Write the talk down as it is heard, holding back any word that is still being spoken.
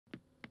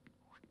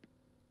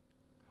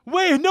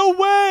Wait, no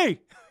way!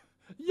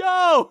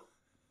 Yo!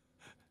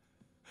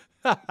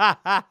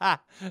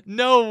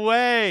 No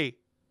way!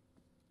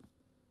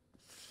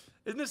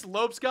 Isn't this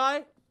Lopes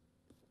guy?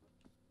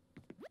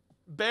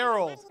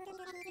 Barold.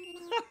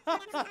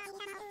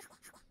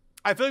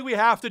 I feel like we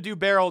have to do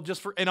Barold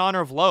just in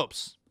honor of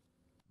Lopes.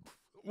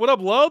 What up,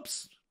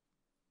 Lopes?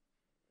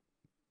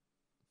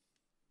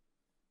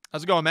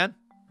 How's it going, man?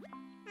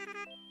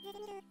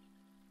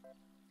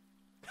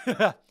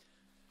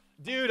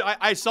 Dude,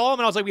 I saw him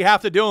and I was like, we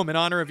have to do him in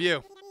honor of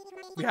you.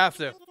 We have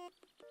to.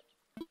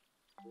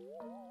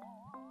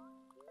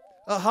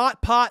 A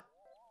hot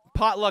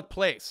potluck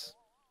place.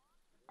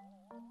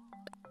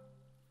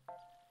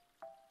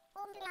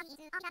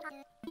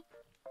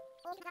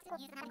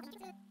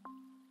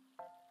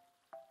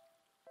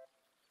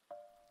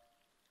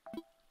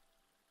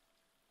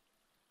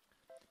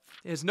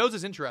 His nose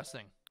is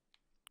interesting.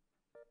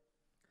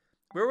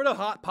 Where would a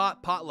hot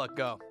potluck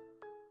go?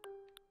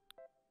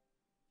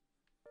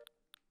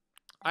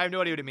 I have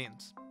no idea what it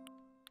means.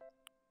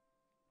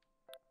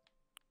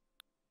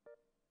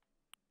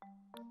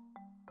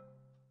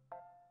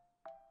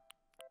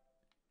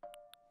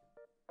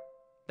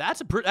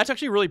 That's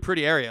actually a really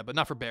pretty area, but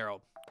not for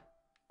Barold.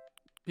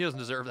 He doesn't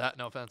deserve that,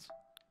 no offense.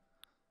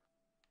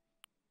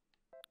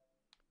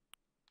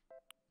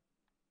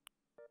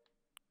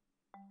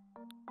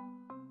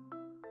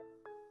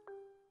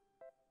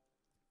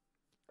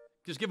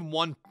 Just give him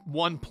one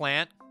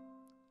plant.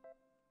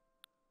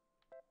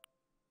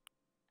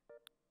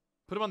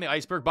 Put him on the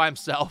iceberg by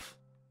himself.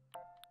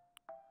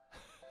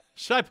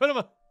 Should I put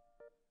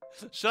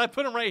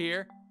him right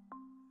here?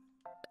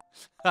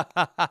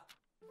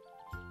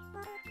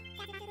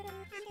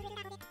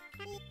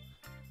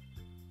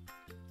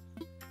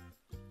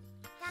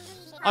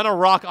 On a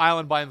rock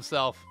island by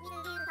himself.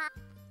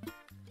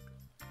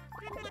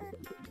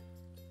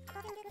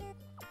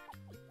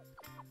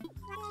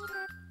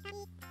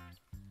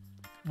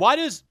 Why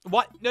does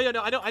what? No.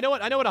 I know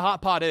what a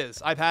hot pot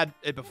is. I've had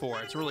it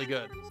before. It's really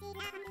good.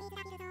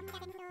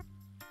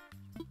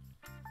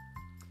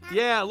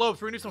 Yeah,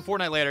 Lopes, we're gonna do some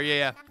Fortnite later.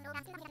 Yeah.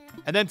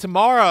 And then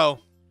tomorrow,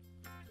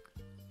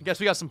 I guess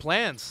we got some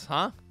plans,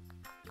 huh?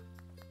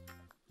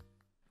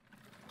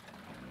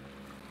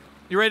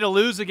 You ready to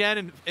lose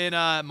again in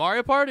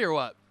Mario Party or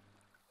what?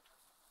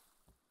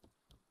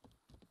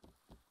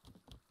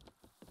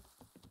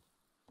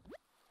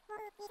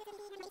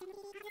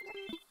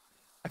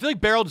 I feel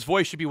like Barold's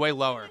voice should be way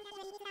lower.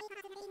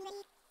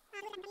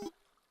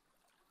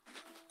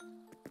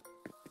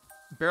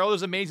 Barold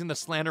is amazing. The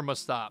slander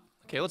must stop.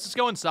 Okay, let's just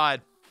go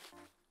inside.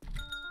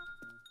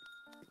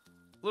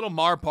 Little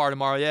Marpar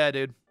tomorrow. Yeah,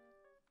 dude.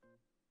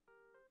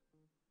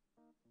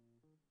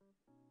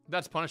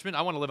 That's punishment.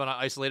 I want to live on an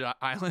isolated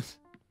island.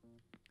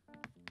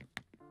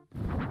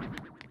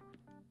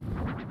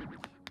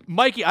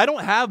 Mikey, I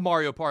don't have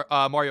Mario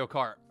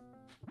Kart.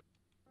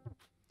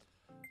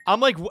 I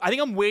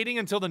think I'm waiting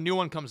until the new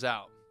one comes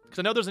out. Because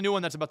I know there's a new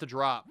one that's about to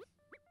drop.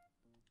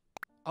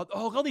 Oh,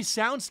 look at all these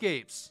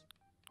soundscapes.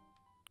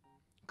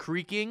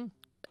 Creaking.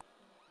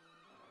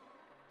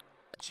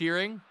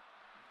 Cheering.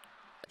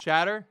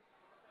 Chatter.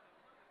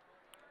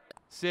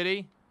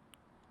 City.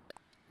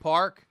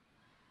 Park.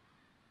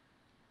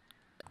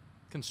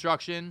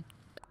 Construction.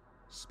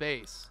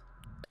 Space.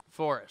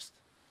 Forest.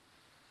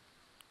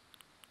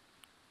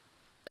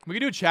 We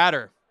can do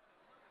chatter.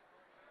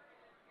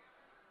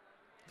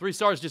 3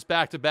 stars just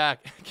back to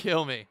back.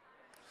 Kill me.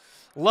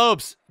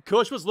 Lopes,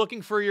 Kush was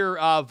looking for your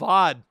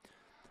VOD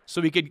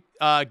so we could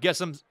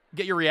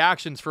get your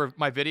reactions for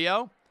my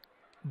video,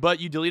 but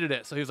you deleted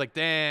it. So he was like,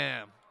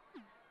 damn.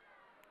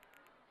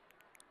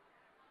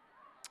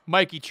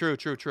 Mikey, true.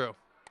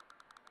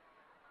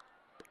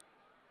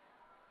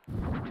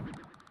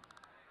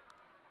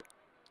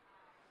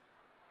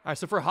 All right,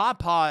 so for hot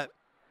pot,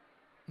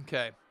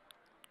 okay.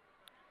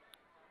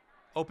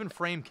 Open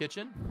frame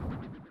kitchen.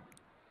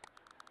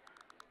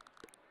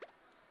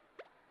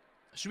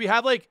 Should we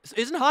have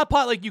isn't hot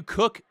pot like you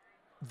cook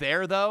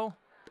there though?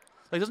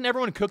 Like doesn't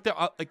everyone cook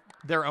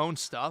their own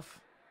stuff?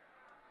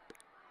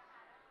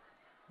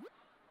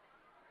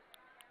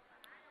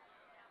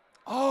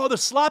 Oh, the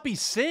sloppy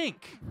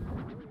sink.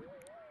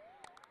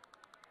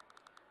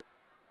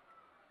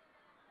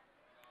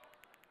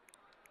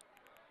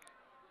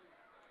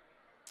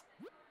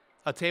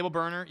 A table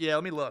burner? Yeah,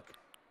 let me look.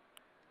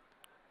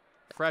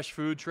 Fresh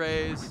food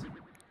trays.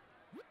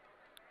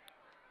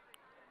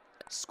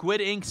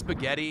 Squid ink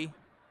spaghetti.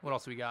 What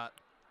else we got?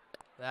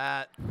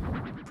 That.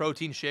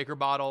 Protein shaker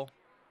bottle.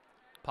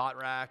 Pot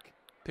rack.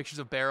 Pictures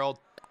of Barold.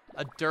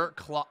 A dirt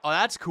cloth. Oh,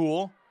 that's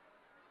cool.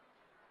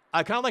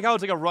 I kind of like how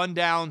it's like a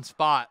rundown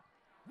spot.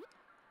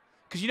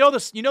 Because you know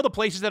the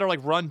places that are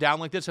like run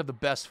down like this have the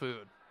best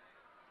food.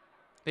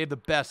 They have the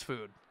best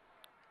food.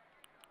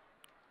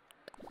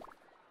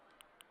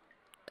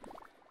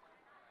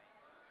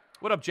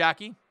 What up,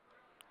 Jackie?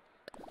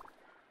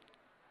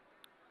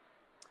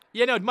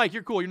 Yeah, no, Mike,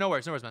 you're cool. You're no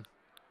worries, man.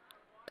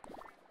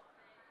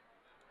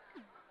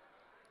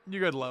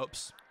 You're good,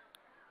 Lopes.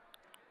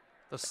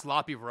 The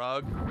sloppy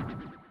rug.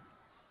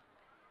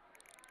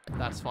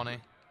 That's funny.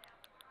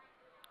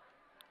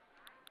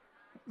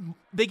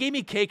 They gave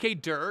me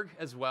KK Durg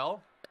as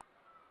well.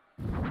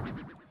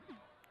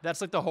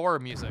 That's like the horror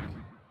music.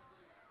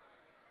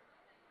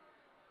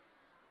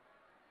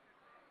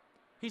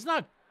 He's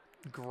not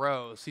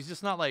gross. He's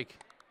just not like...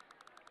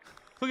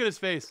 Look at his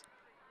face.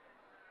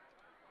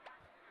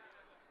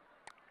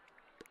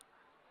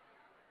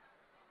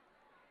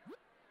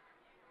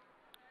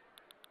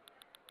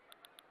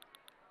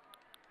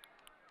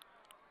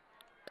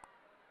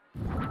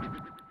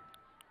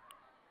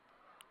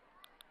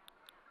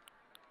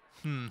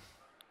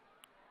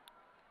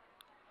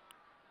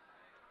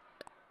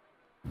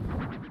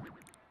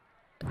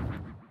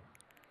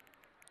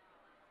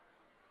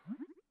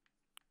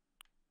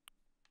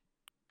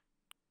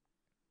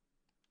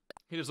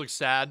 He just looks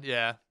sad,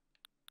 yeah.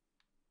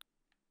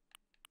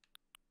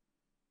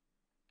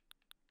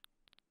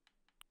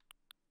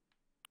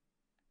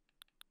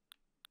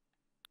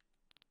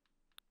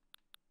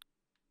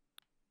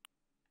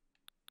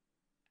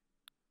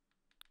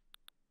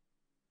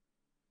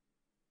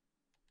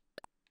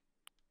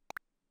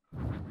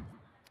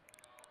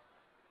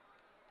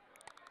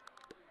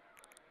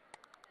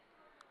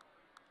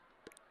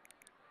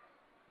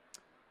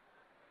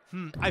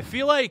 I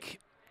feel like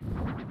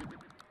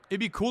it'd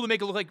be cool to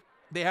make it look like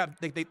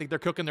they're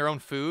cooking their own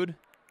food,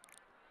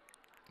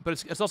 but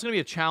it's also gonna be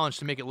a challenge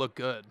to make it look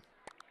good.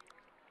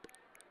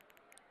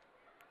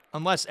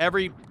 Unless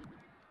they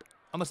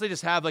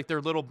just have like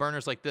their little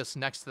burners like this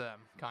next to them,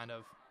 kind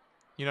of.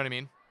 You know what I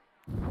mean?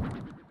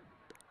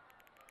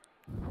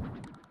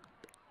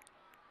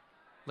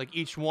 Like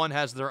each one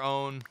has their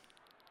own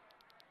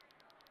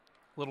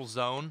little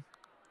zone.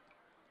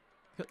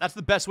 That's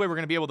the best way we're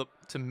gonna be able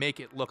to make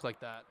it look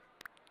like that.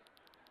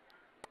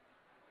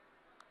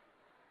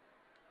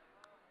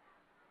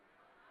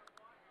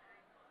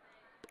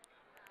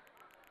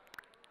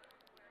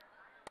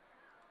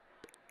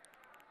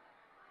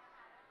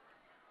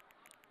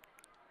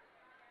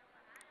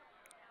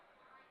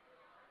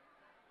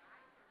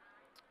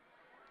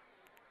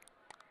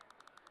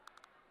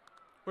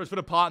 Or just put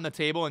a pot on the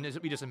table and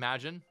we just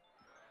imagine.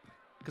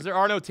 Because there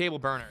are no table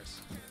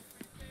burners.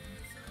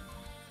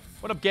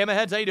 What up, Gamma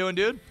Heads? How you doing,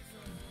 dude?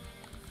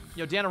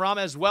 Yo, Danorama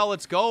as well.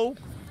 Let's go.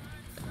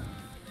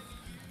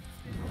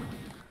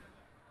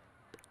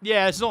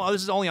 Yeah, this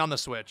is only on the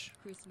Switch.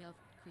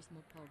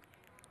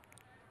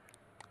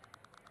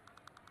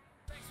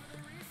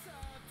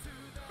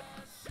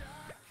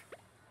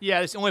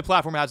 Yeah, this only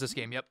platform has this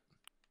game. Yep.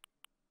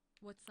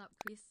 What's up,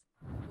 Chris?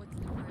 What's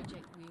the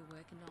project we're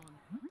working on?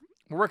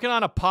 We're working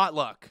on a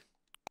potluck.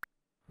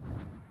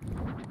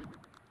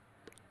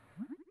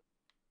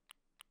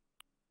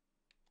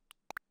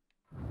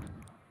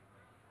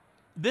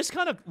 This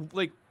kind of,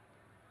 like...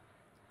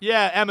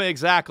 Yeah, Emma,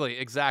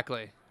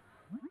 exactly.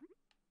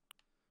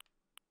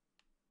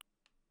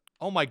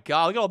 Oh my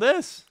god, look at all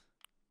this.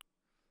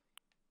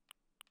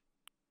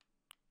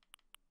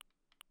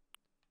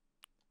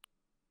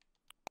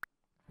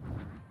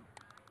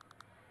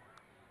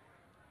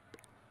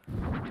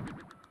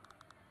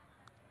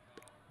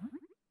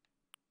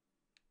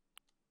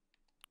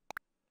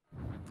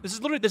 This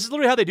is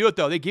literally how they do it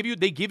though. They give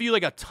you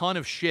like a ton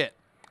of shit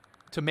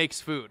to make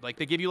food. Like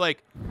they give you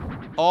like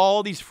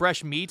all these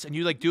fresh meats and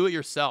you like do it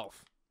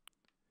yourself.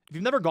 If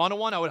you've never gone to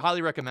one, I would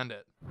highly recommend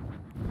it.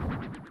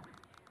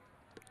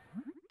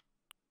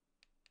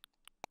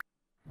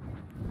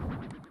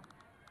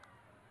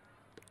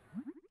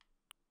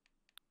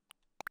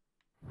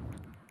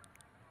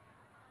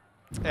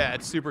 Yeah,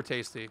 it's super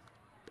tasty.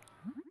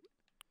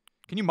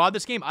 Can you mod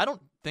this game? I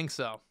don't think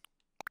so.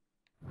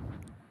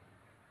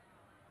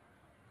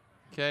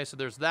 Okay, so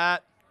there's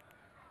that.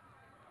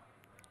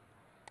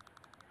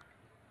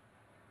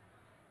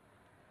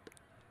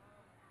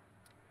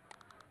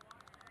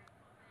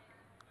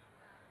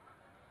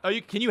 Oh,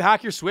 can you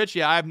hack your Switch?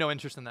 Yeah, I have no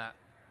interest in that.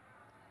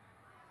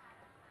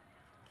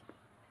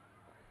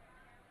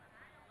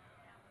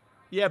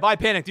 Yeah, buy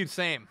Panic, dude.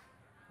 Same.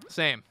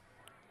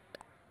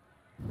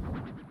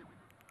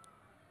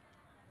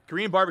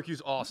 Korean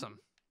barbecue's awesome.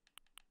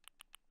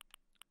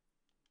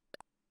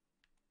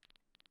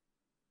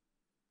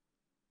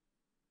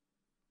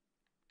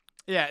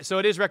 Yeah, so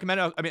it is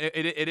recommended. I mean,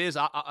 it is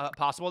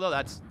possible though.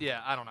 That's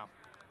yeah. I don't know.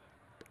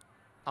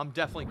 I'm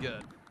definitely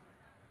good.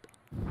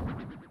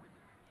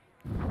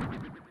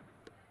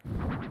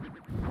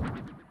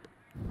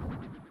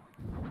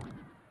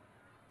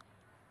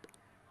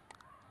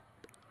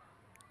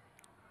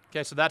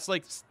 Okay, so that's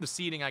like the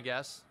seating, I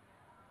guess.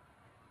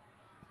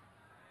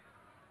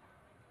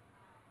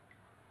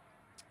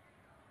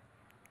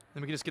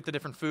 Then we can just get the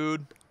different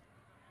food.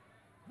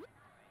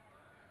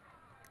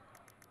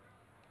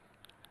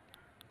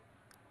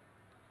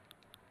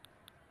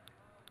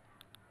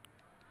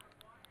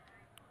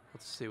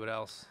 Let's see what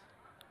else.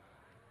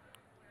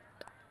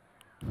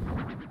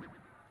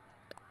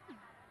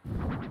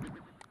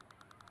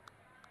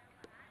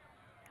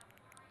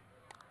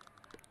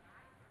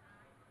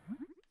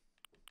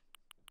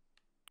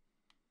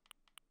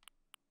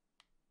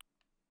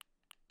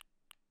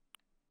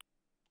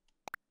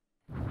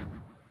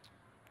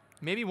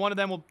 Maybe one of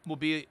them will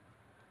be,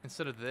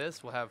 instead of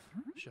this, we'll have,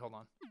 shit, hold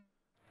on.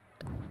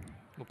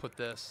 We'll put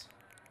this.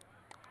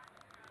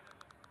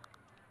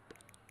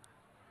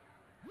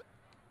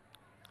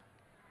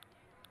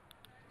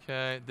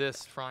 Okay,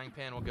 this frying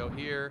pan will go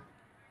here.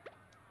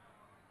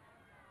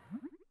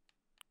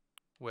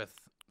 With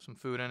some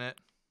food in it.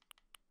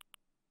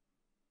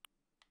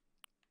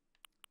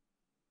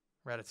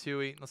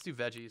 Ratatouille. Let's do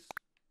veggies.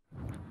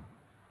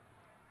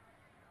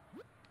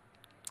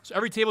 So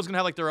every table's gonna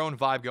have like their own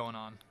vibe going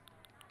on.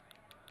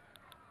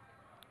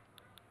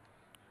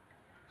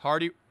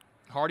 Hearty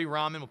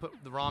ramen. We'll put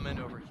the ramen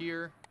over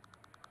here.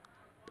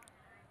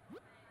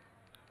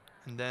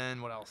 And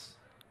then what else?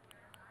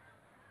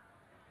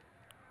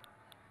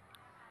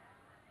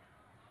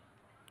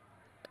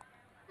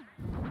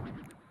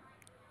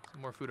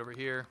 Some more food over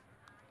here.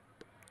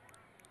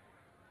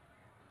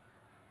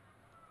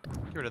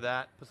 Get rid of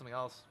that. Put something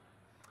else.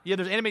 Yeah,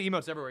 there's anime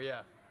emotes everywhere,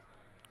 yeah.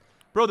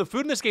 Bro, the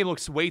food in this game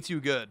looks way too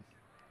good.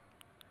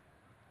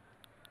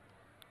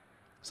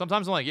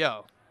 Sometimes I'm like,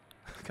 yo,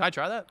 can I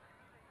try that?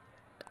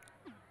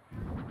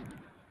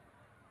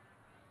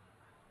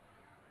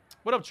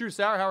 What up, True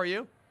Sour? How are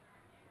you?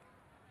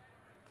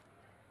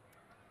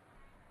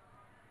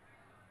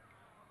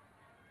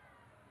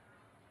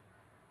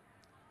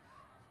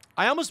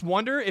 I almost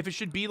wonder if it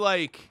should be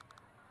like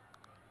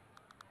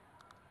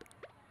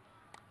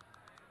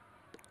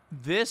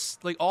this,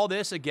 like all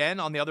this again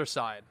on the other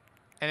side.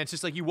 And it's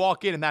just like you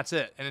walk in and that's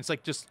it. And it's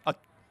like just,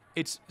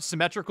 it's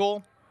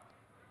symmetrical.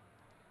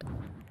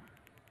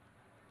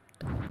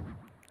 I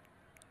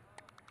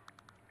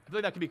feel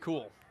like that could be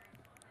cool.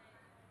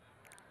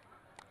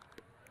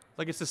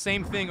 Like it's the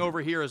same thing over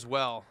here as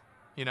well,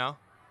 you know?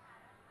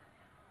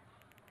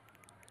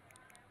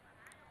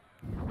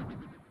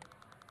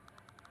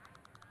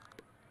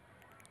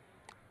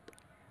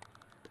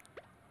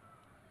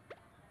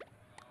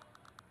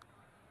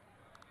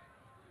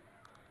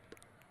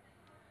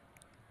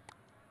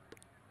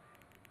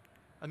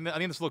 I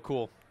think this will look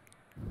cool.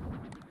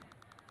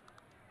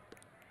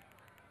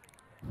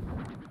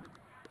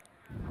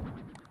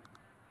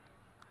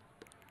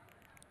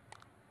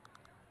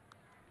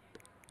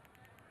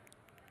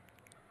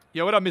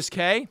 Yo, what up, Miss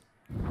K?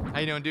 How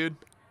you doing, dude?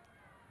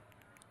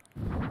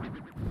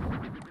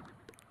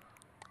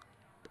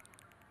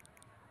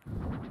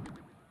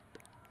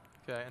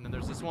 Okay, and then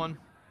there's this one.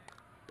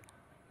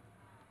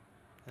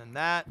 And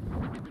that.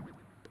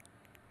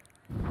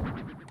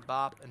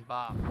 Bop and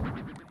bop.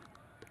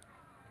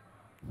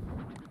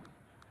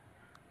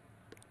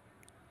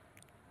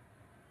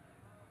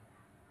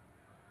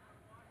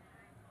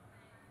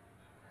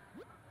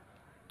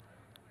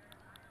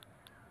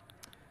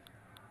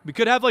 We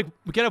could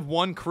have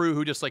one crew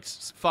who just like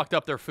fucked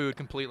up their food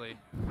completely.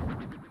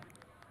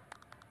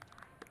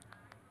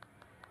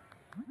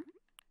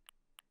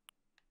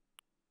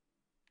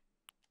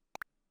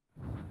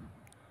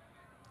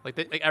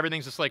 Like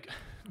everything's just like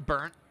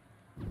burnt.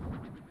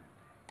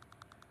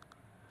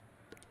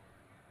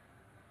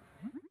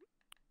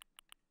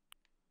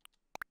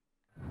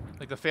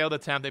 Like the failed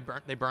attempt,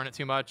 they burn it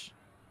too much.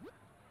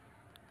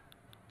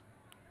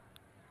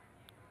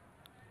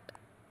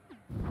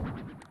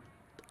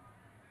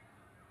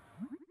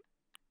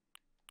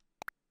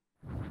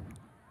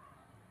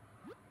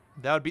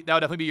 That would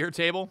definitely be your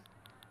table.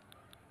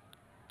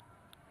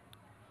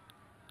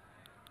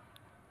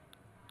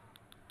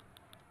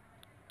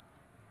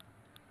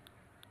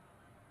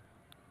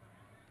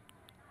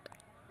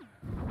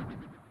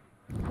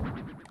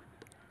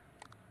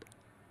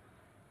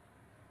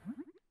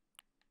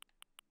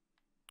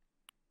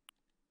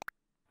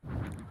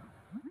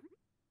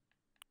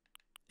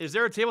 Is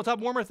there a tabletop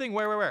warmer thing?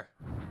 Where?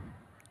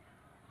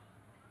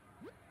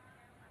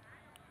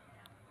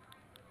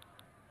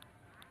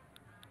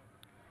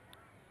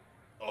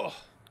 Oh.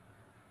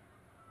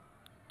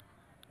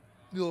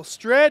 Little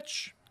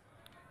stretch.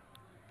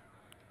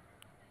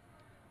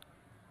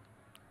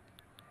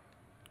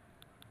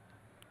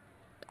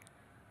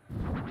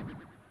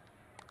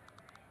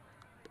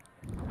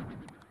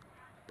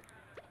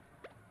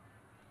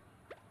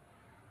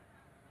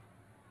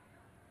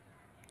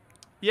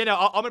 Yeah, no,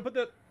 I'm gonna put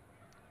the.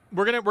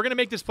 We're gonna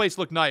make this place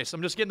look nice.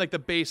 I'm just getting like the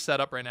base set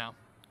up right now.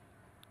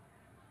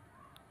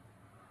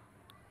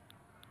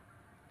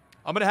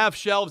 I'm gonna have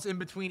shelves in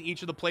between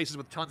each of the places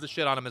with tons of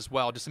shit on them as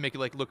well, just to make it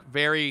like look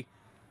very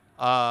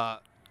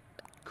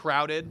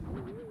crowded.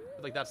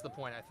 Like that's the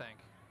point, I think.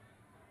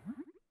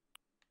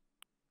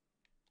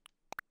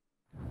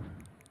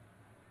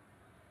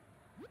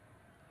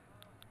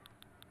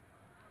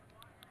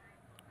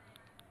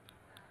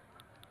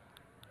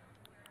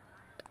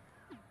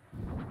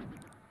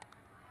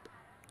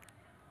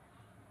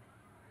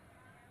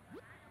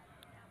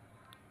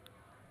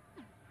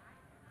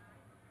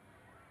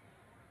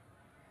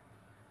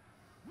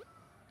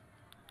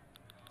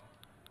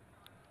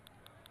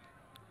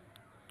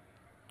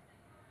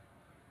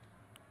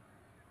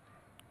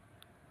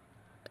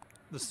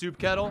 The soup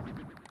kettle.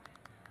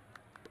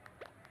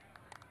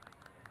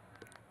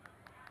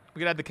 We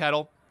could add the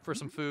kettle for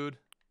some food.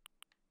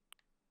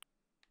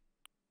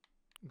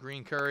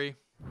 Green curry.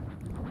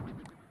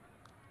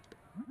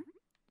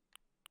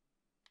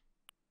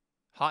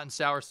 Hot and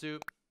sour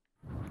soup.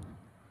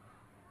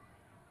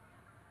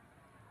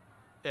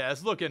 Yeah,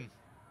 it's looking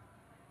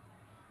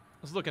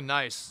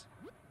nice.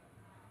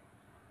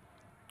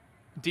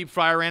 Deep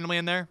fryer randomly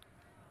in there.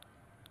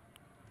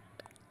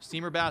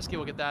 Steamer basket,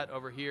 we'll get that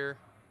over here.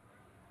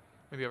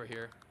 Maybe over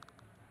here.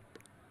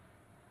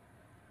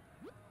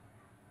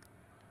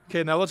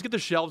 Okay, now let's get the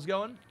shelves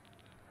going.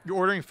 You're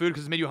ordering food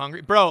because it's made you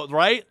hungry. Bro,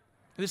 right?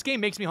 This game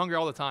makes me hungry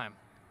all the time.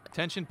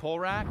 Tension pole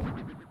rack.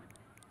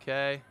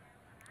 Okay.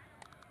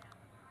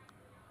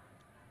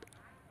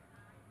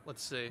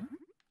 Let's see.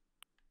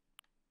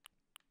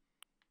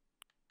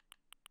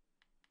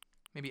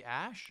 Maybe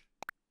ash?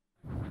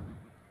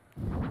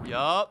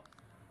 Yup.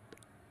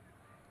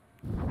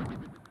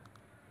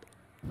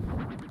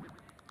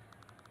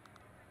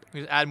 We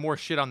just add more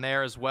shit on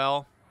there as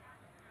well.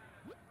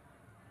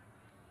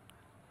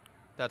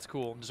 That's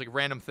cool. Just like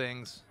random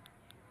things.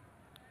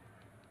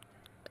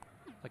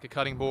 Like a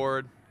cutting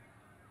board.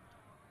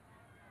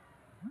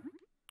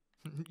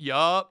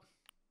 Yup.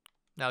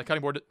 Now the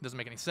cutting board doesn't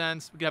make any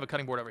sense. We can have a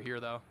cutting board over here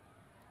though.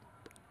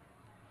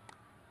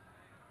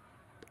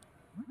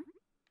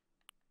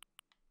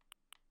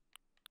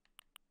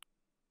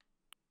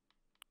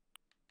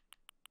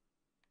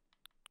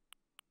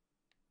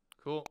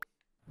 Cool.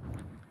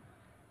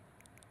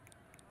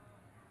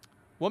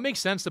 What makes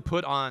sense to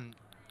put on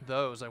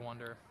those, I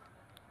wonder?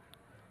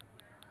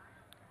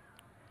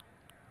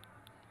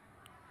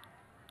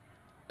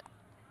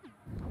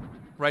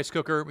 Rice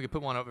cooker. We could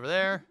put one over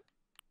there.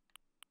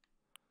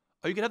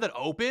 Oh, you can have that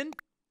open?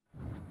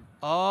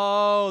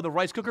 Oh, the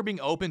rice cooker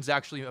being open is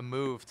actually a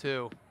move,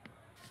 too.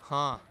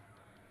 Huh.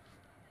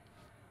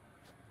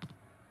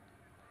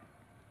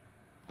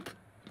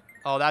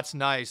 Oh, that's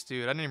nice,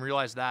 dude. I didn't even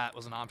realize that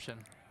was an option.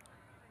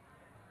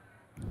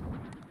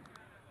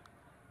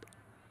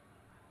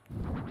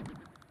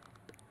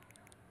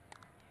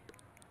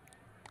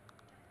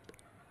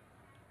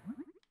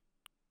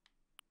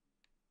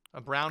 A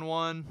brown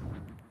one.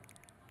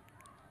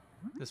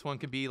 This one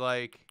could be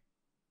like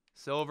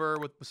silver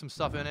with some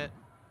stuff in it.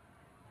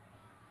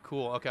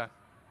 Cool, okay.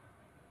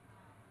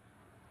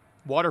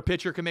 Water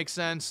pitcher could make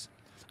sense.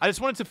 I just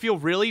want it to feel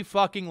really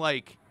fucking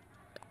like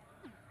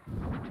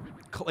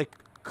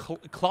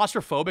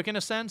claustrophobic in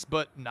a sense,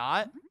 but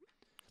not.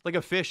 Like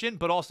efficient,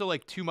 but also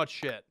like too much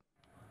shit.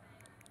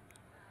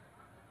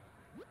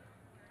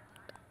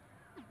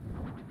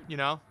 You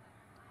know?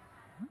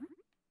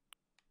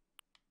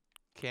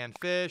 Canned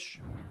fish.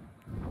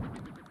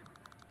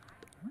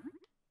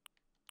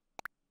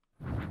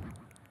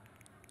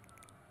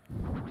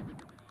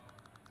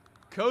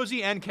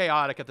 Cozy and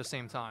chaotic at the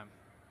same time.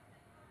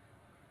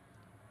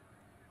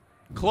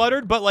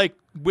 Cluttered, but like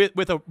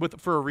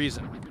for a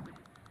reason.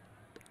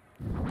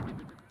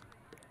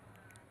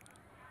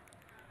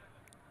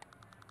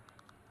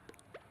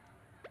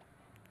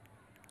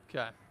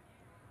 Okay.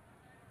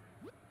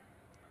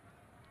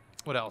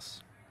 What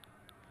else?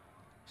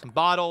 Some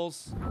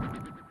bottles.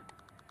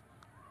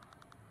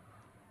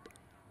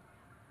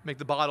 Make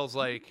the bottles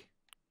like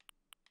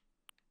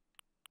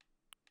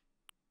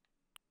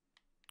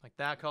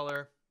that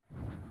color.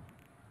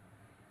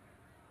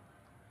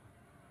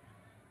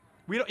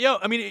 We don't, yo,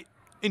 I mean,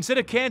 instead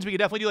of cans, we could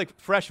definitely do like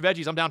fresh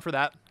veggies. I'm down for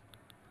that.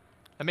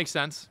 That makes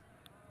sense.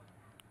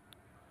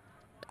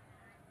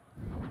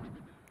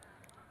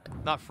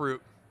 Not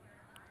fruit.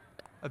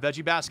 A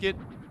veggie basket.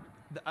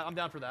 I'm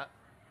down for that.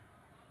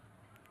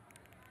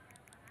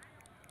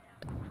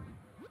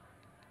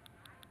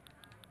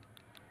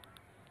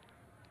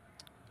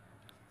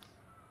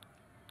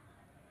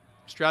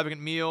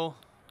 Extravagant meal.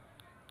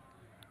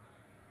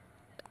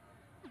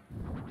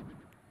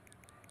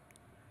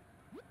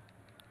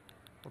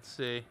 Let's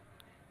see.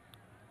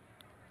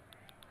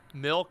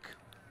 Milk.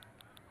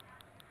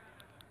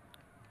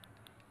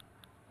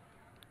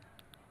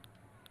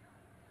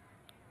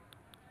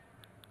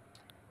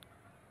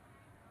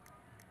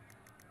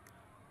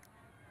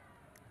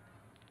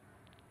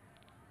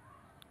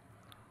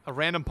 A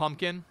random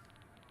pumpkin.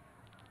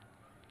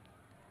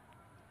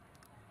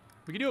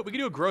 We could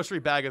do a grocery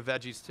bag of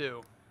veggies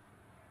too.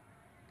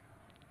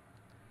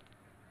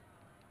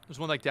 There's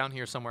one like down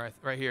here somewhere,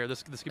 right here.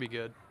 This could be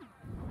good.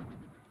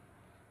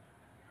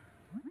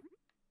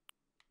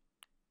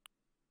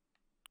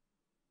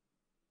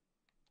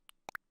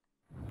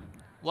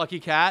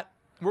 Lucky cat.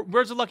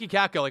 Where's the lucky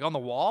cat go? Like on the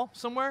wall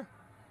somewhere?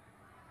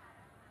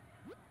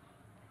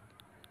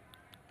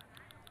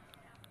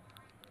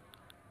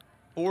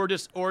 Or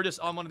just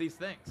on one of these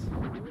things.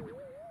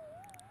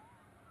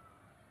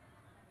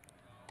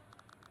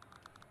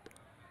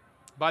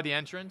 By the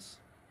entrance.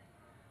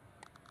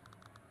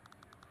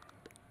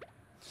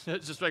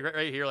 It's just like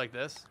right here like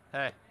this.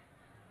 Hey.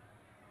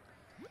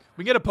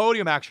 We can get a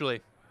podium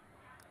actually.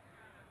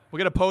 We'll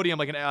get a podium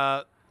like an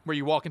where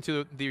you walk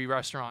into the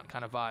restaurant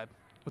kind of vibe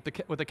with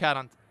the cat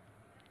on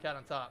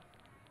top.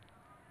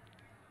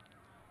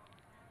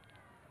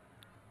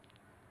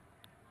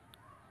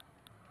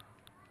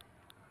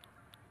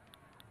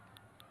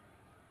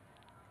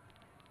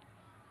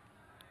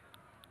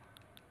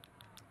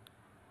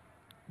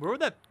 Where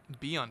would that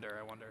be under,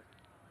 I wonder?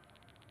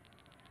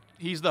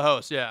 He's the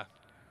host, yeah.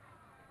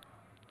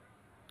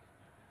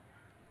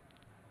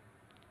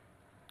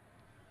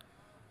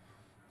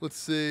 Let's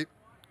see.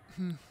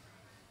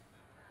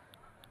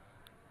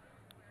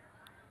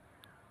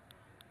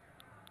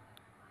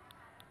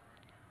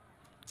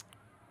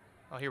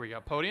 Oh, here we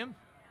go. Podium.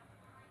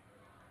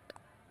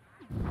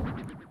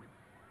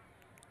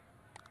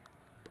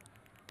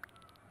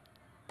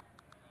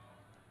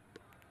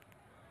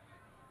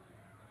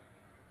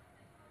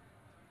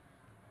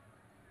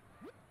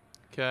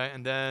 Okay,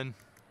 and then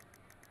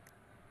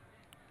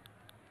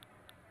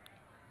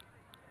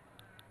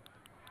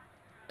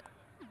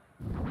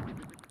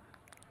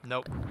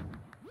nope.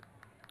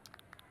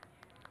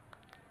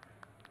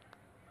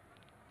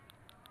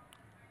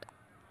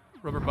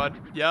 Rubber bud.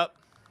 Yep.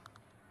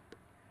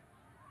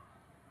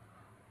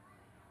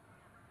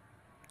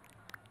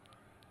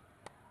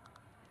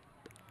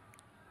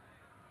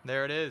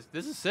 There it is.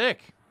 This is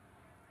sick.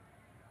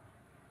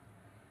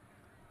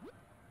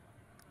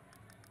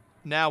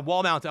 Now,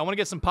 wall mounted. I want to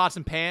get some pots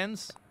and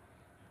pans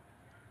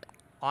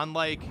on,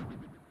 like,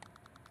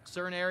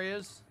 certain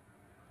areas.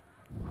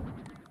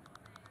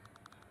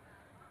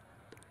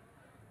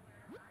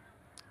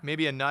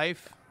 Maybe a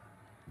knife.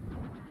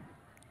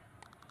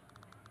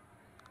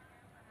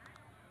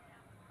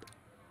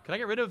 Can I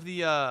get rid of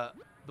the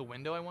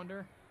window, I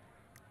wonder?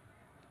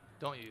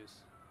 Don't use.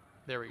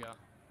 There we go.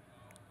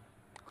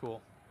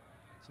 Cool.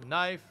 Some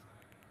knife.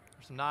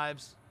 Or some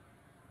knives.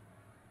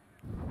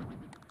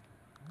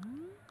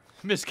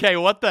 Miss K,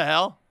 what the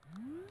hell?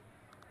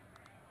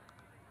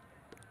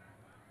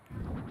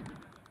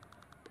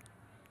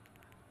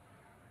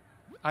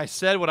 I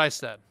said what I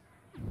said.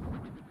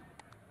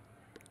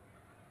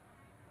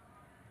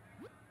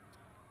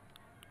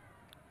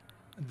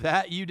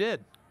 That you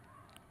did.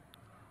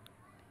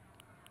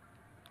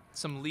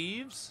 Some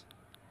leaves.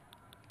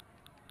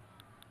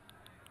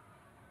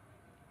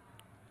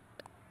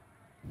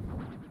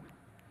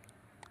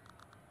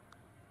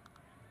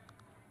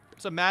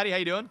 What's up, Maddie? How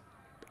you doing?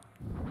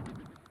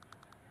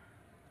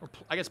 Or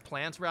I guess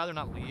plants, rather,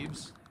 not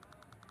leaves.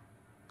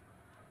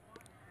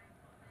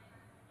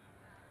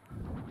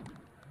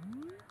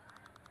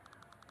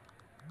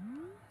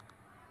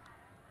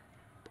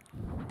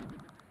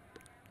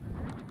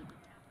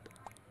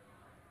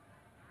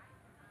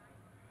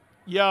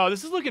 Yo,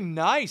 this is looking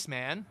nice,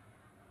 man.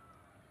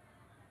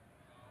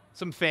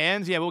 Some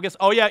fans. Yeah, we'll guess.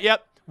 Oh, yeah,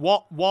 yep.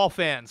 Wall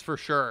fans, for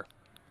sure.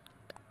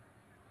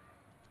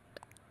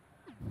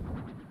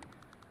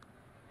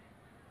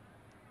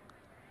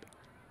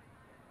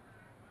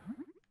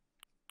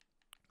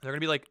 They're going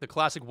to be like the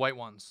classic white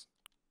ones.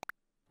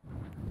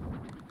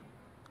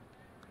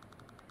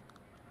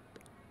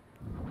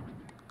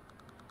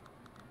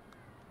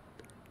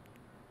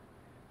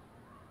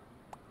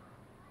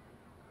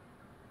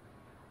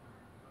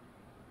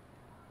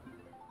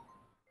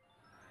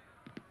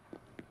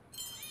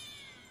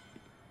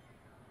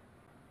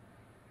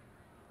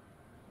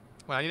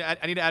 Well,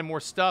 I need to add more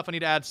stuff. I need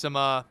to add some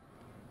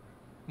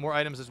more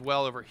items as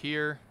well over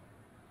here.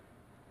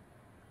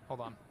 Hold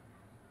on.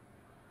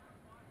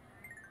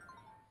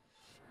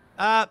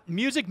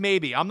 Music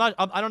maybe. I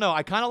don't know.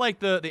 I kind of like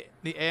the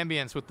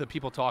ambience with the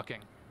people talking.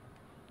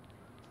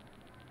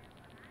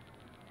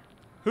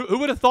 Who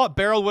would have thought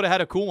Barold would have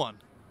had a cool one?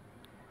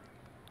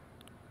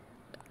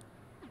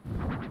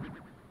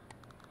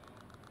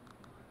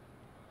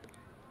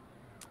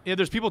 Yeah,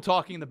 there's people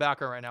talking in the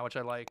background right now, which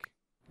I like.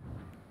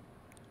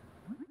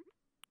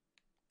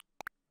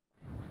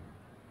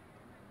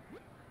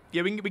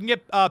 Yeah, we can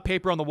get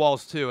paper on the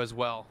walls too as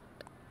well.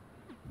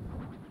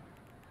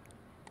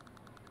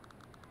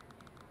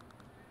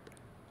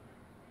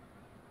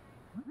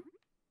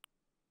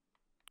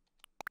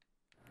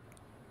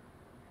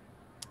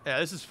 Yeah,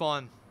 this is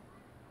fun.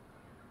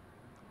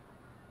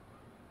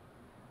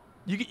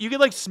 You can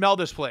like smell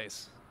this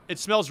place. It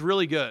smells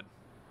really good.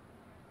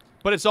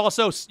 But it's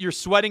also, you're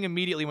sweating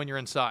immediately when you're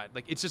inside.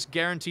 Like, it's just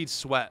guaranteed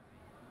sweat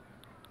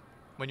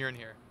when you're in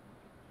here.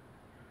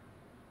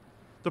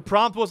 The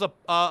prompt was a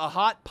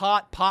hot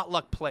pot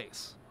potluck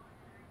place.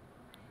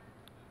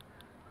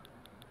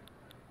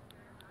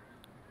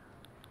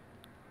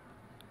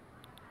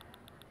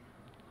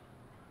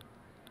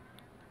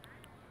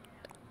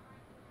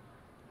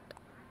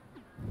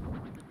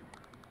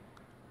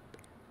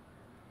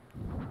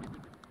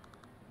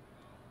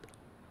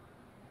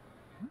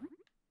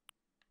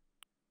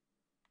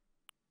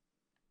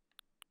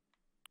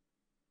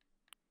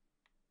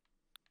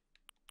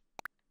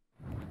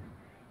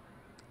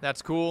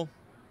 That's cool.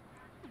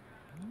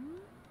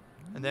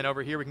 And then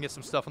over here, we can get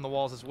some stuff on the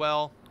walls as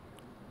well.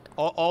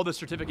 All the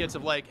certificates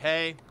of like,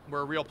 hey, we're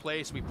a real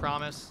place. We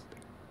promise.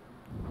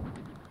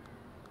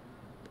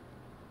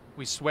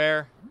 We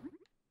swear.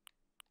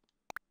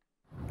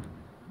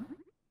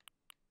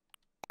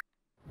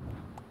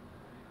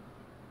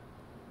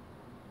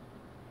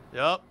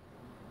 Yup.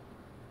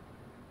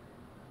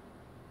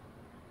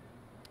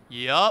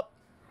 Yup.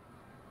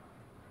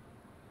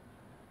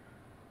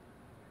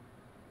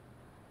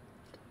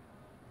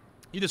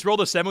 You just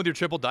rolled a 7 with your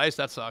triple dice?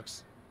 That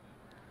sucks.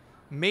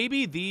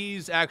 Maybe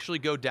these actually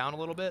go down a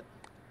little bit.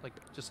 Like,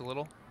 just a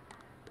little.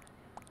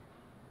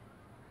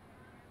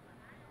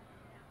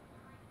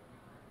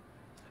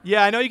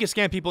 Yeah, I know you can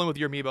scan people in with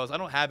your amiibos. I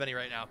don't have any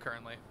right now,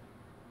 currently.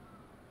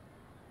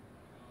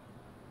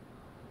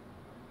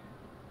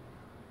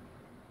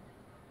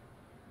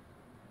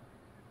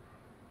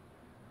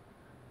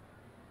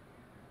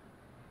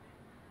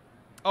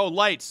 Oh,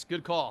 lights.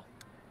 Good call.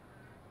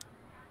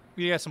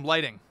 We got some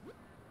lighting.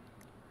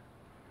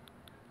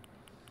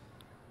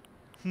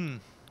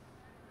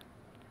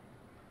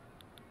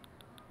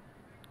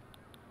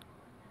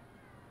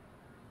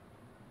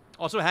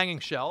 Also hanging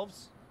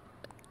shelves.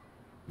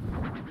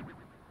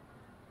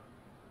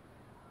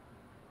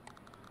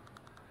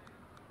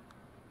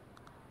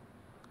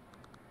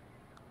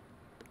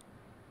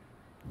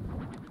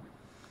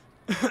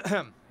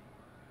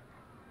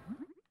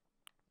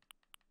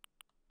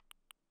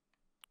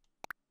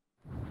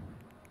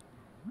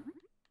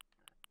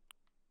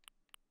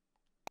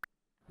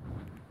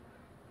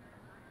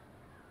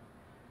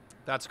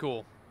 That's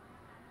cool.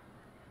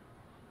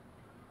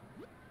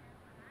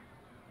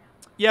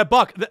 Yeah,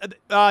 Buck.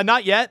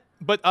 Not yet,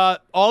 but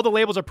all the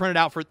labels are printed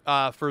out for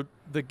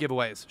the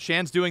giveaways.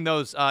 Shan's doing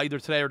those either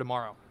today or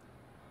tomorrow.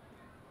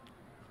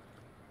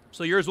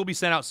 So yours will be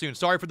sent out soon.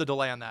 Sorry for the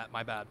delay on that.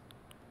 My bad.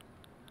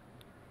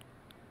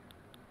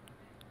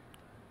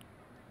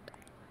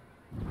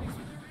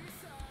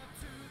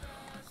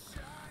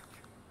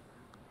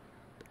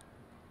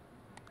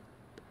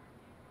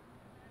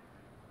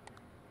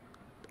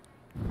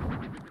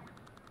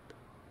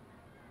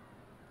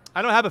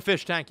 I don't have a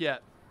fish tank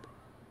yet.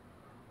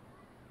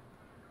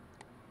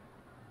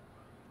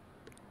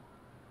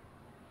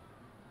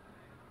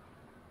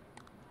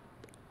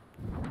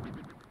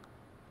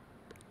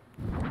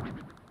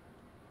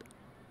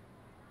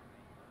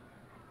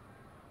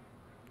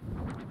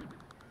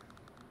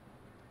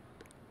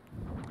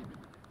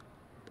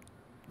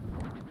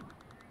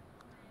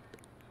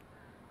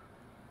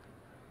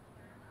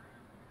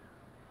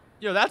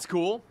 Yo, that's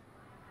cool.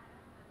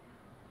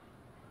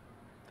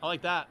 I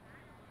like that.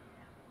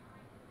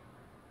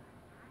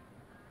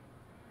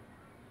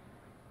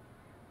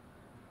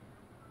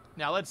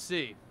 Now, let's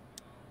see.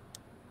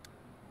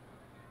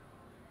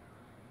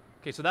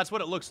 Okay, so that's what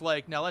it looks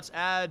like. Now, let's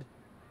add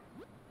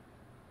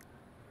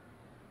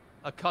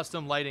a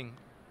custom lighting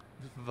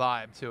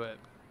vibe to it.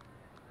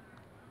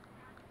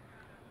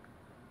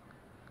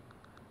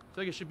 I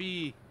feel like it should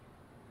be...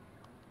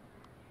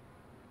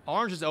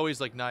 Orange is always,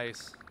 like,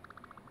 nice.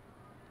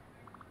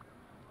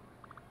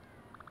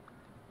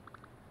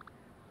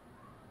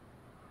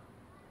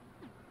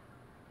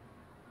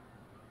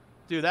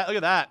 Dude, look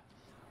at that.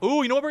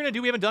 Ooh, you know what we're going to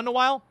do we haven't done in a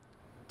while?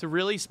 To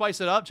really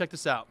spice it up? Check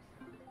this out.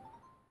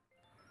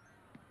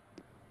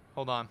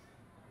 Hold on.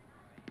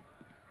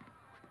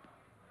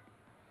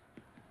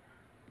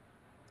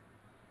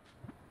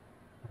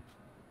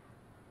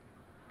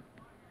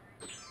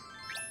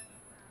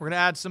 We're going to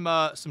add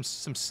some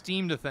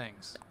steam to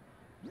things.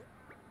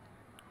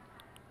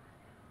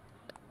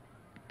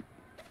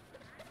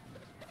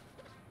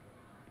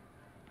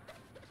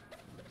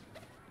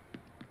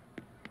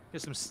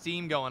 Get some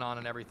steam going on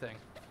and everything.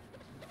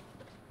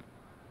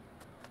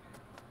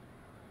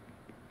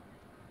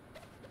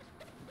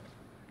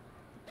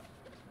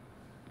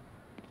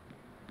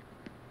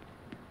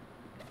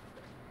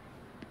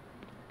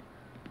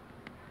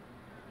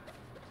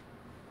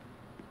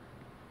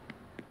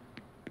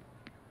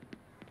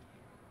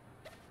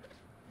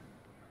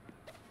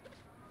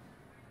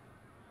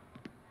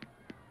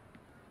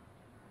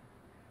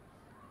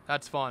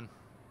 That's fun.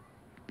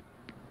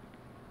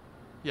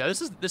 Yeah,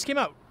 this came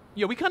out.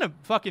 Yeah, we kind of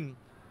fucking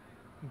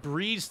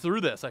breezed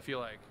through this, I feel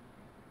like.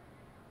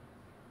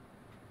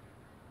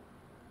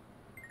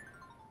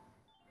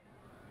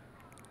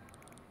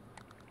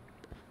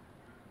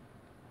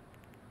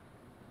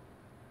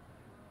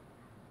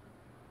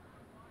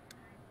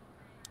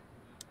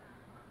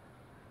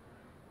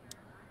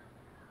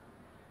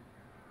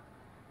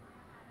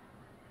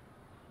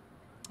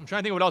 I'm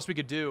trying to think of what else we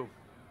could do.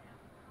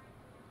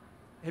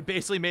 It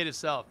basically made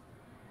itself.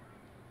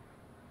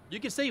 You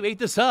can say you ate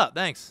this up.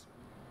 Thanks.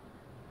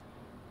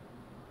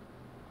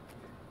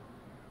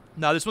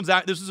 No, this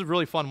is a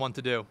really fun one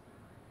to do.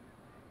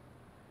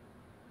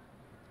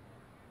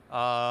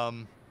 I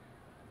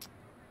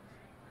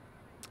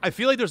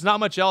feel like there's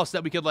not much else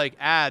that we could like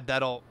add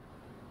that'll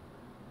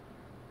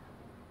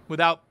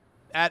without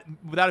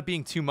it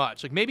being too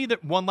much. Like maybe the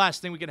one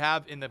last thing we could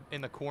have in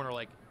the corner,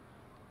 like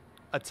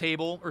a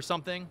table or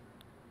something.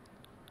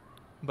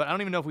 But I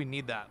don't even know if we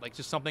need that. Like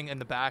just something in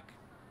the back.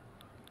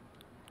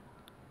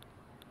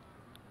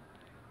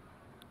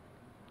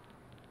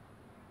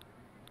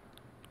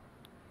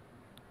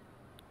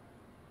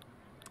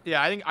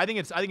 Yeah, I think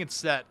it's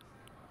set.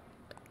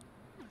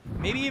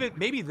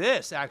 Maybe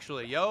this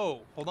actually.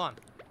 Yo, hold on.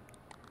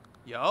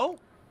 Yo?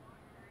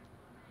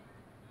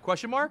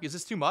 Question mark? Is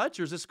this too much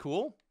or is this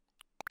cool?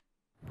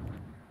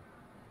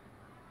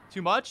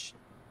 Too much?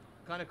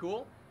 Kind of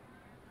cool.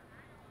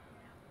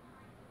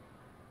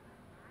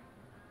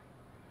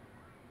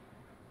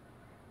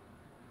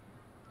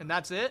 And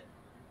that's it?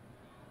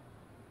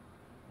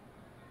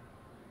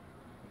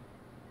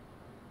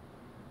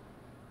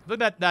 Look,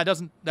 that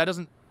doesn't,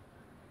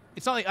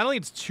 it's not like, I don't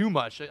think it's too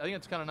much. I think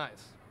it's kind of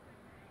nice.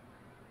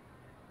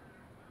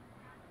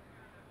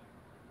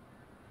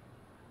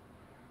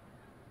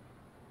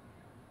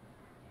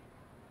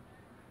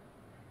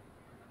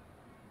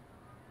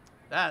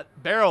 That,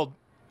 Barold.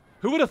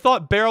 Who would have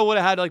thought Barold would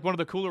have had, like, one of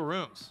the cooler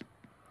rooms?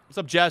 What's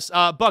up, Jess?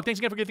 Buck, thanks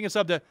again for giving us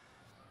up to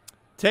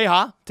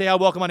Teha. Teha,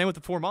 welcome on in with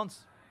the 4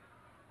 months.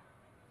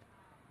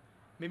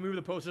 Maybe move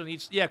the posters on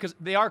each. Yeah, because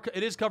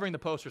it is covering the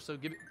poster. So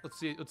give it,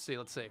 let's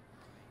see.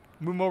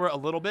 Move them over a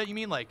little bit. You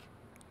mean like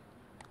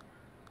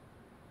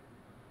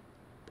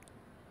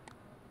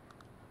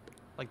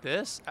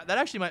this? That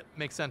actually might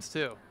make sense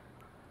too.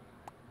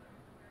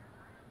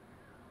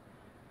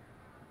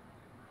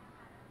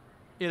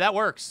 Yeah, that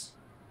works.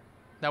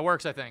 That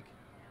works, I think.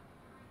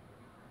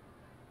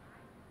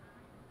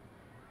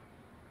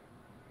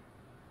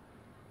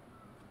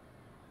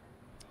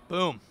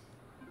 Boom.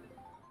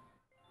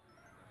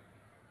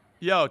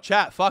 Yo,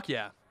 chat, fuck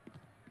yeah.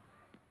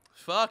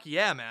 Fuck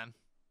yeah, man.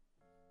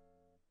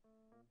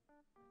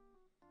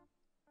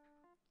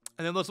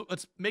 And then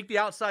let's make the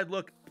outside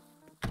look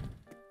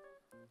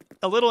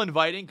a little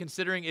inviting,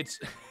 considering it's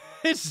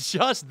it's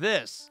just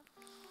this.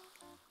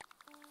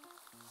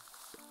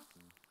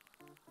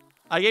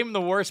 I gave him the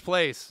worst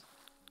place.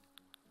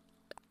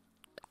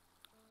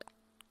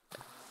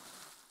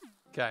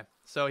 Okay,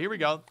 so here we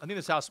go. I think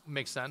this house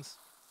makes sense.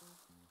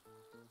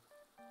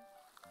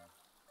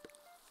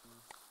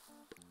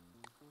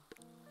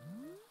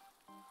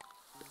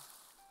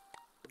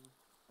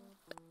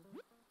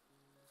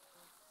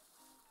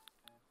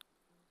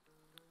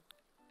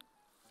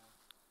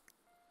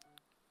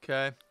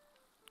 Okay.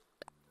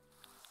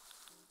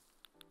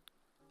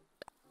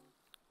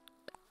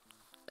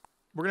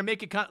 We're gonna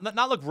make it kind of,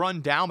 not look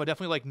run down, but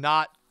definitely like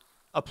not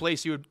a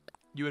place you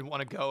would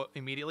want to go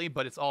immediately.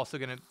 But it's also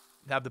gonna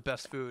have the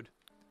best food,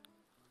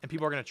 and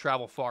people are gonna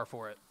travel far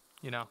for it.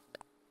 You know.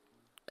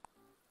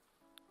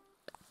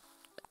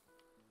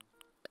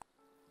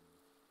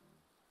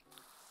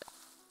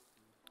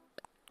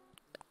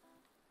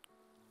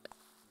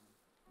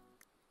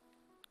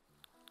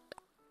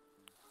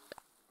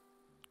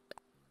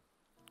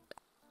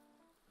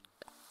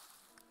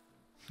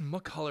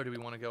 What color do we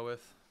want to go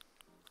with?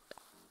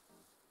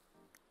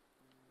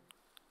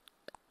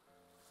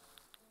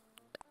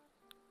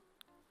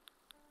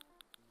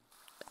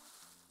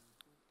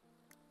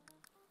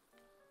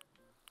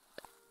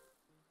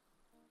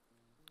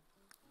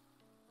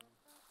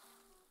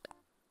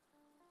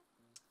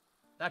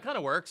 That kind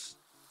of works.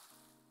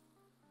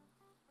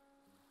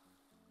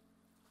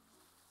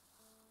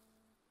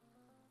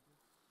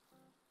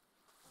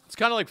 It's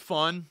kind of like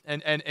fun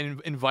and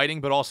inviting,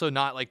 but also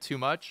not like too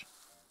much.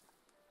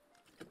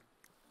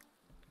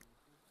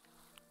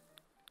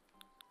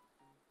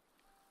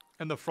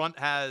 And the front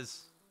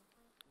has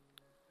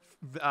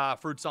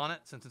fruits on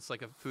it, since it's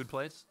like a food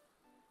place.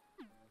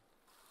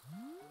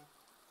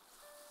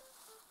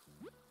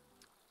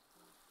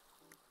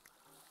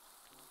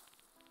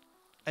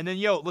 And then,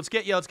 let's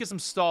get some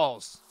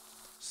stalls.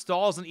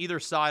 Stalls on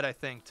either side, I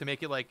think, to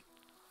make it like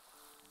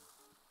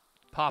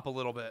pop a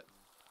little bit.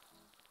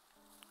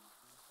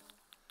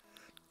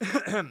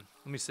 Let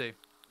me see.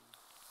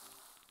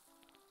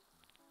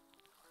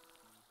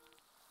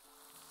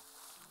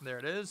 There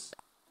it is.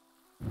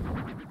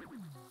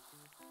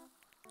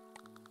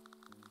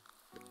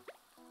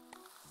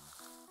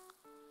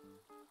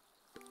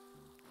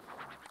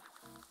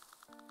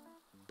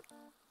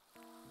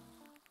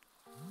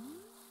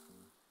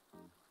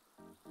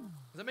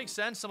 Does that make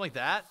sense? Something like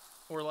that?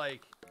 Or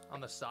like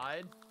on the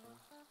side?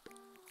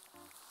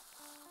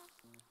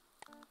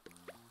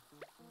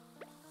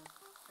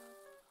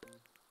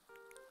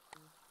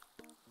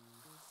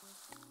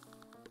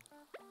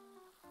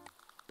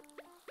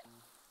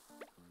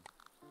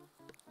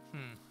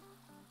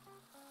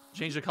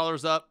 Change the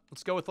colors up.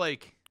 Let's go with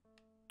like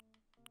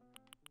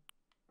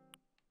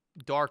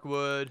dark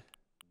wood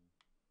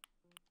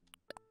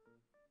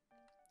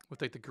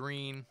with like the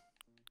green.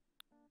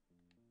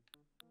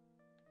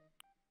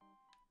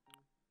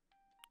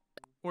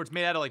 Or it's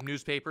made out of like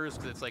newspapers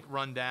because it's like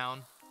run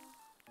down.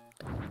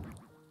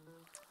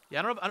 Yeah,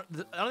 I don't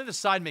think the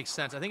side makes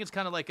sense. I think it's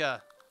kind of like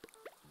a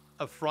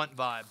front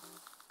vibe.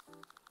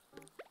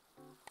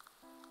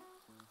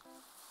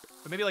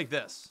 But maybe like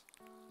this.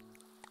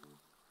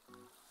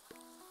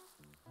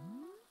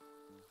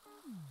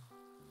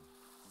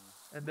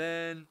 And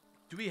then,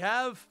 do we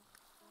have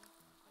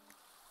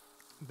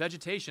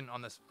vegetation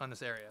on this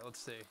area? Let's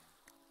see.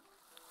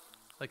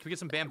 Like, can we get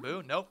some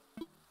bamboo? Nope.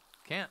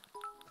 Can't.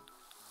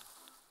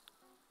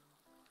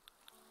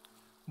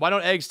 Why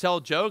don't eggs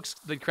tell jokes?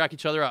 They crack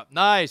each other up.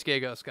 Nice, Gay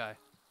Ghost Guy.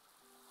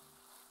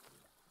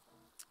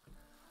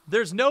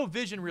 There's no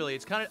vision, really.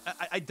 It's kind of...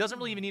 it doesn't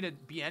really even need to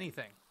be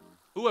anything.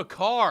 Ooh, a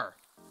car.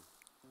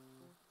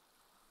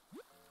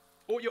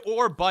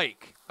 Or a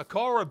bike. A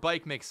car or a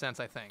bike makes sense,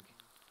 I think.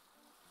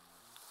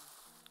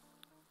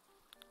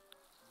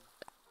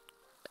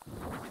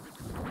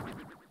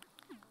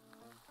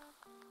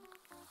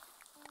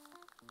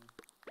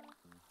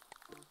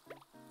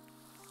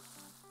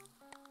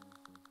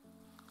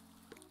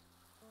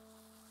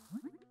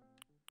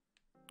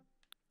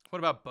 What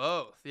about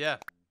both? Yeah.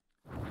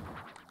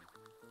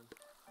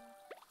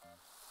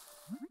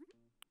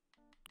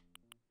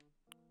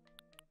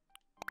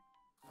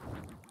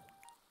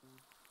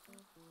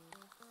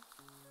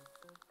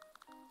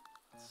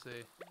 Let's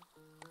see.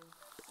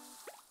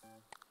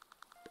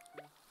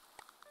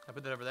 I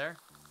put that over there.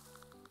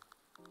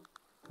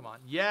 Come on.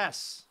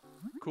 Yes.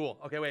 Cool.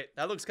 Okay, wait.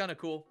 That looks kind of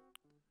cool.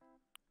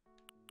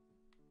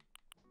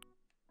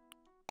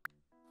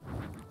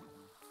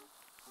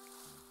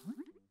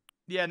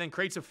 Yeah, and then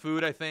crates of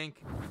food, I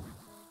think.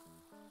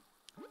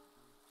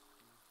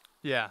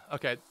 Yeah,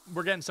 okay.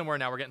 We're getting somewhere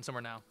now. We're getting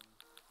somewhere now.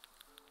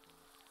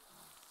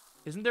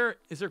 Is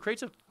there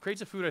crates of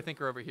food I think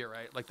are over here,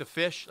 right? Like the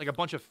fish, like a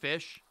bunch of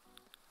fish,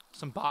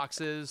 some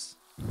boxes.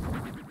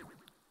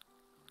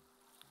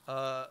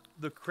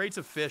 The crates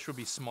of fish would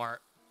be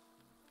smart.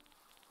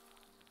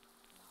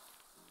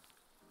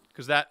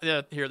 Cuz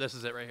here, this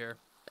is it right here.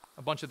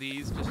 A bunch of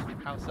these just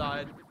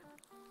outside.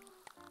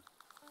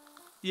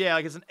 Yeah,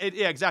 like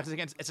yeah, exactly.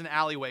 It's an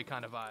alleyway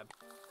kind of vibe.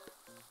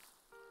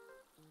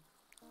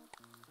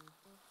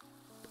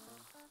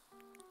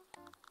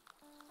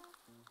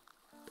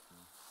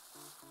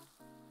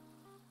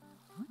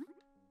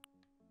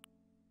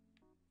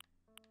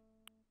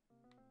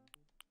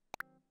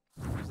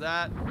 There's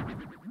that.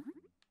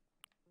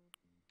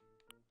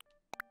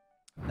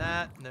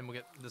 That, and then we'll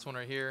get this one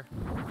right here.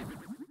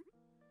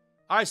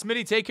 All right,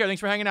 Smitty, take care. Thanks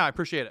for hanging out. I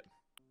appreciate it.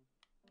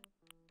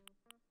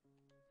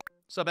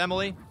 What's up,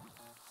 Emily?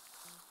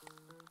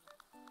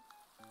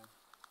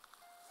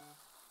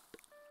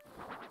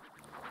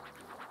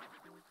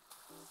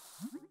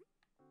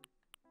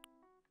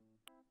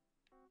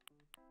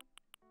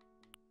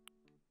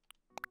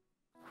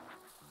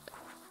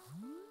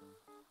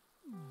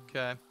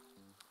 Okay.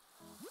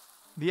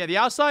 Yeah, the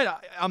outside,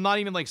 I'm not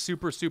even like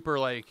super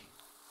like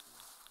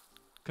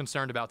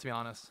concerned about, to be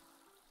honest.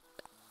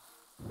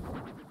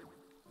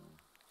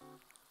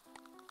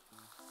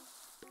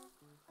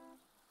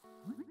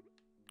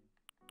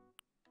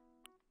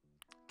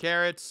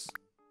 Carrots.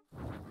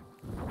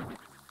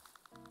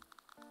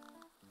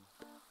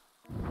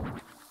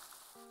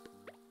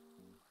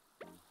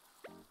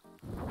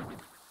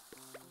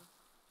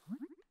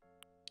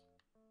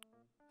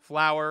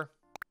 Flour.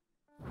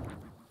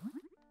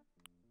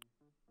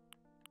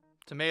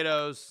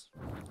 Tomatoes.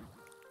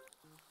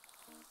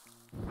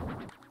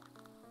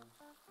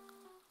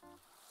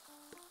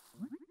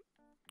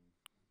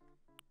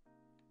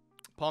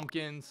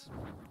 Pumpkins.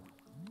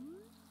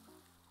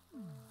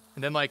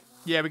 And then, like,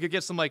 yeah, we could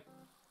get some, like,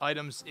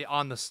 items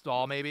on the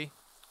stall, maybe.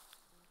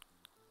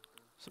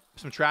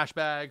 Some trash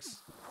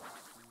bags.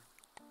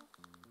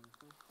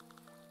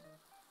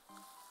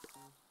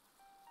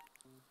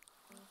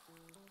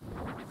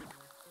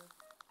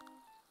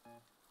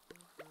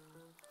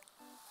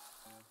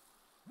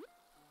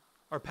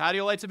 Are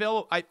patio lights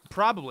available?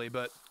 Probably,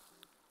 but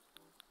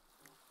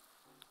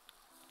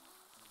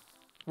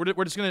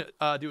we're just gonna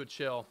do a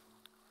chill.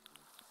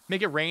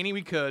 Make it rainy.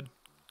 We could.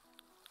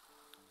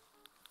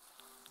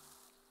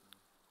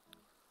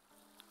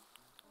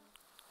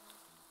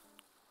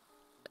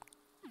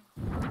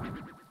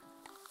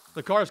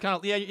 The car is kind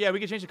of yeah. We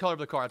can change the color of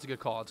the car. That's a good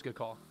call. That's a good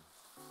call.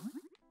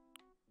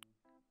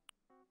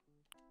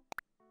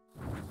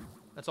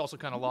 That's also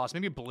kind of lost.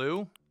 Maybe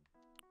blue.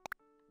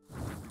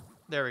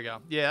 There we go.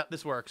 Yeah,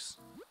 this works.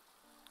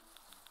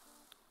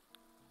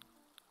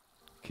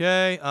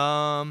 Okay,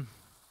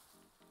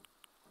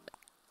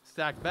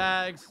 stack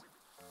bags.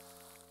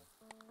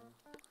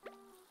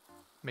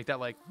 Make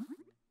that like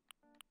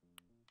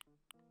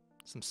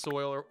some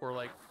soil or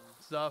like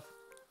stuff.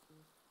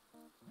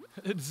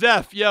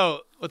 Zeph, yo,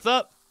 what's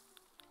up?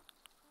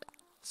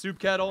 Soup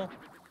kettle.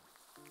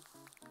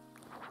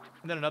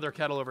 And then another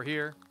kettle over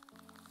here.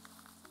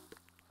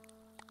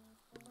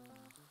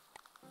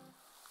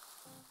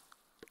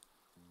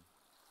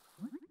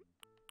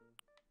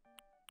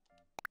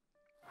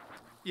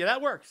 Yeah,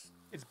 that works.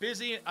 It's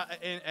busy,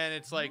 and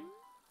it's, like,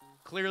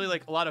 clearly,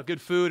 like, a lot of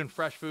good food and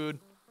fresh food.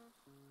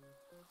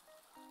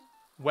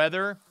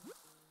 Weather.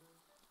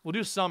 We'll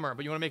do summer,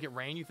 but you want to make it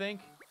rain, you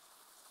think?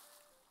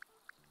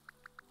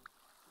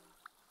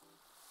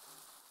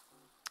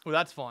 Oh,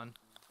 that's fun.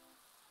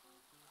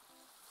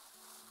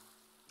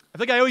 I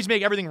think I always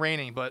make everything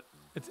raining, but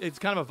it's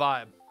kind of a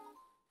vibe.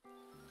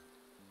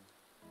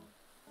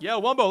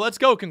 Yo, Wumbo, let's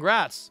go.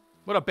 Congrats.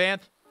 What up,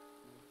 Banth?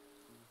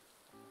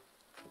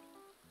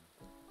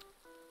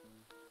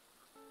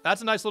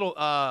 That's a nice little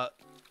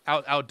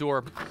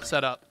outdoor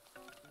setup.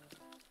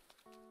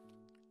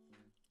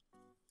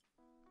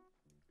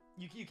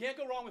 You can't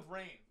go wrong with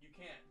rain. You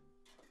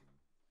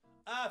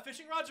can't.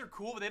 Fishing rods are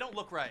cool, but they don't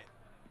look right.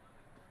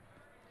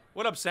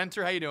 What up,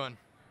 Center? How you doing?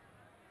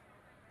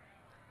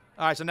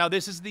 All right, so now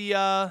this is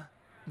the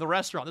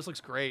restaurant. This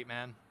looks great,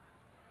 man.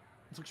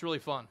 This looks really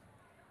fun.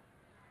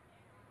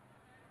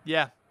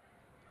 Yeah.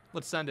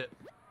 Let's send it.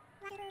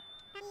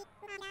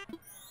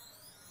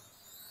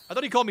 I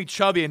thought he called me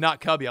Chubby and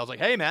not Cubby. I was like,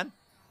 hey, man.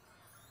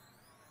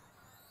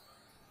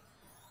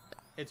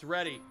 It's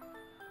ready.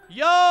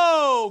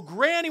 Yo!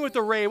 Granny with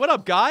the raid. What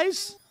up,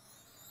 guys?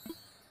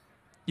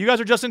 You guys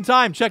are just in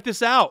time. Check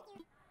this out.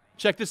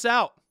 Check this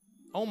out.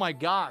 Oh my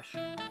gosh.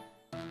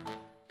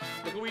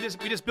 Look what we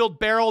just built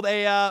Barold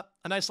a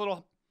nice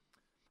little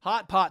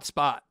hot pot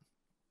spot.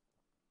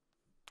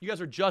 You guys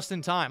are just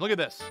in time. Look at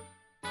this.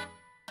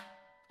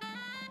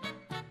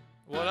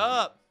 What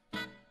up?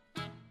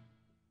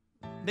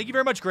 Thank you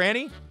very much,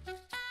 Granny.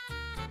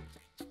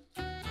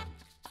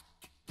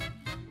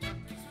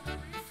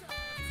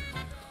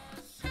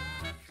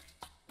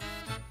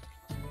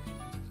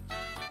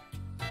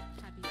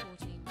 Happy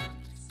 14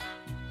 months.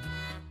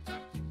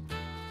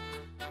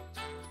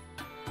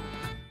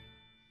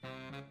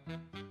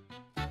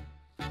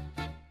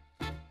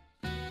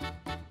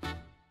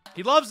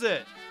 He loves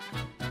it.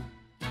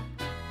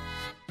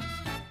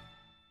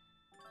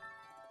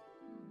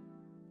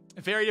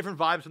 Very different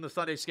vibes from the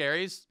Sunday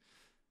Scaries.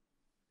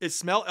 It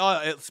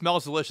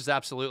smells delicious,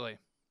 absolutely.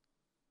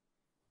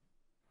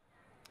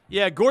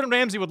 Yeah, Gordon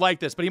Ramsay would like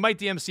this, but he might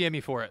DMCA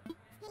me for it. All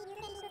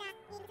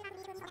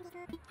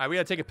right, we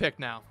gotta take a pic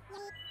now.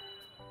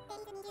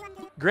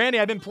 Granny,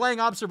 I've been playing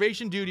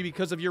Observation Duty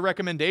because of your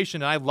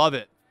recommendation, and I love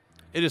it.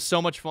 It is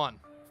so much fun.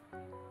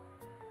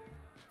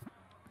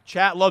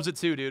 Chat loves it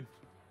too, dude.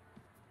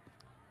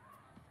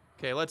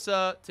 Okay, let's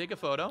take a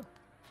photo.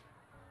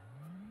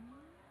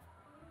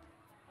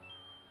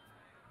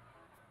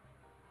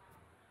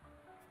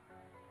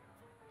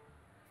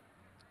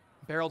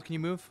 Barold, can you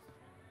move?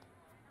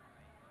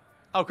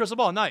 Oh, crystal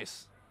ball,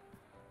 nice.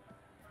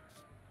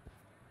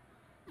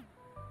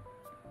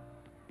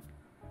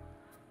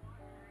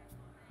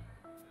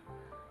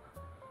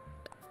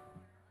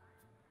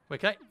 Wait,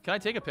 can I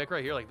take a pic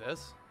right here like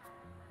this?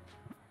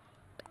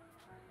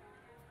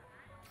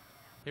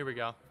 Here we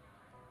go.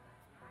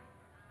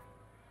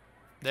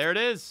 There it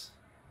is.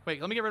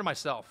 Wait, let me get rid of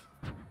myself.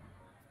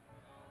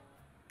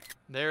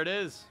 There it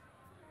is.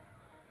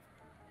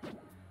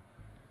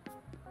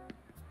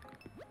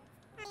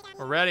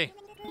 We're ready.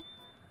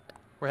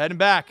 We're heading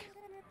back.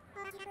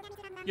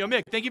 Yo,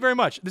 Mick, thank you very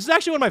much. This is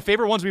actually one of my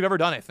favorite ones we've ever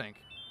done, I think.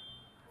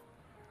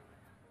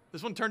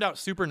 This one turned out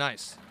super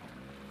nice.